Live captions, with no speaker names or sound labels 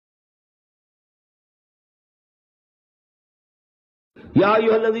Ya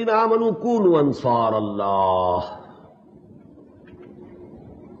ayyuhalladhina amanu kunu ansar Allah.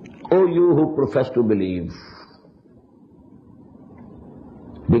 O you who profess to believe,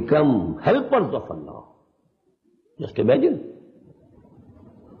 become helpers of Allah. Just imagine.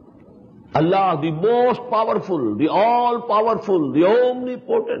 Allah, the most powerful, the all-powerful, the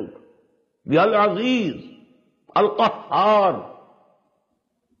omnipotent, the Al-Aziz, Al-Qahhar,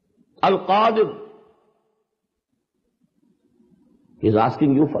 Al-Qadir, is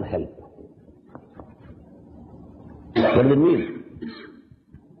asking you for help. What does it mean?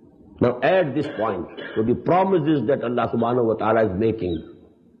 Now add this point to the promises that Allah subhanahu wa ta'ala is making.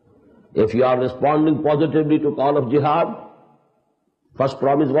 If you are responding positively to call of jihad, first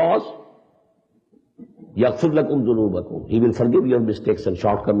promise was, يَغْفِرْ لَكُمْ ذُنُوبَكُمْ. He will forgive your mistakes and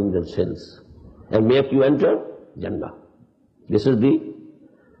shortcomings and sins and make you enter Jannah. This should be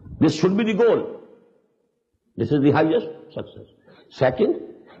the goal. This is the highest success. Second,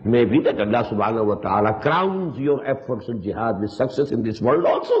 maybe that Allah subhanahu wa ta'ala crowns your efforts in jihad with success in this world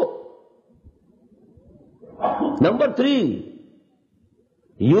also. Number three,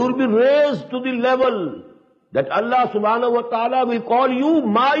 you will be raised to the level that Allah subhanahu wa ta'ala will call you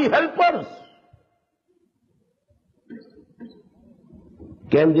my helpers.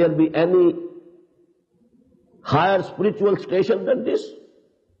 Can there be any higher spiritual station than this?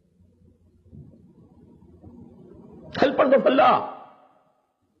 Helpers of Allah.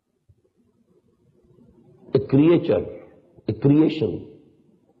 A creature, a creation,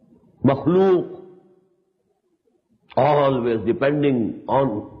 makhlooq, always depending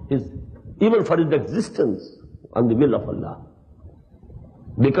on his, even for his existence, on the will of Allah,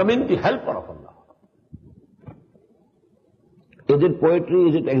 becoming the helper of Allah. Is it poetry?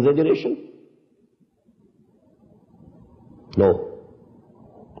 Is it exaggeration? No.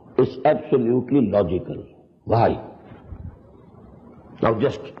 It's absolutely logical. Why? Now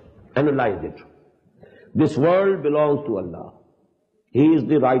just analyze it. This world belongs to Allah. He is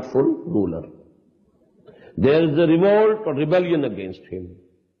the rightful ruler. There is a revolt or rebellion against him.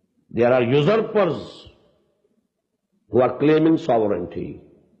 There are usurpers who are claiming sovereignty.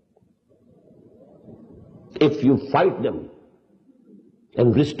 If you fight them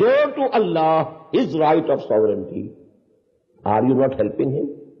and restore to Allah His right of sovereignty, are you not helping Him?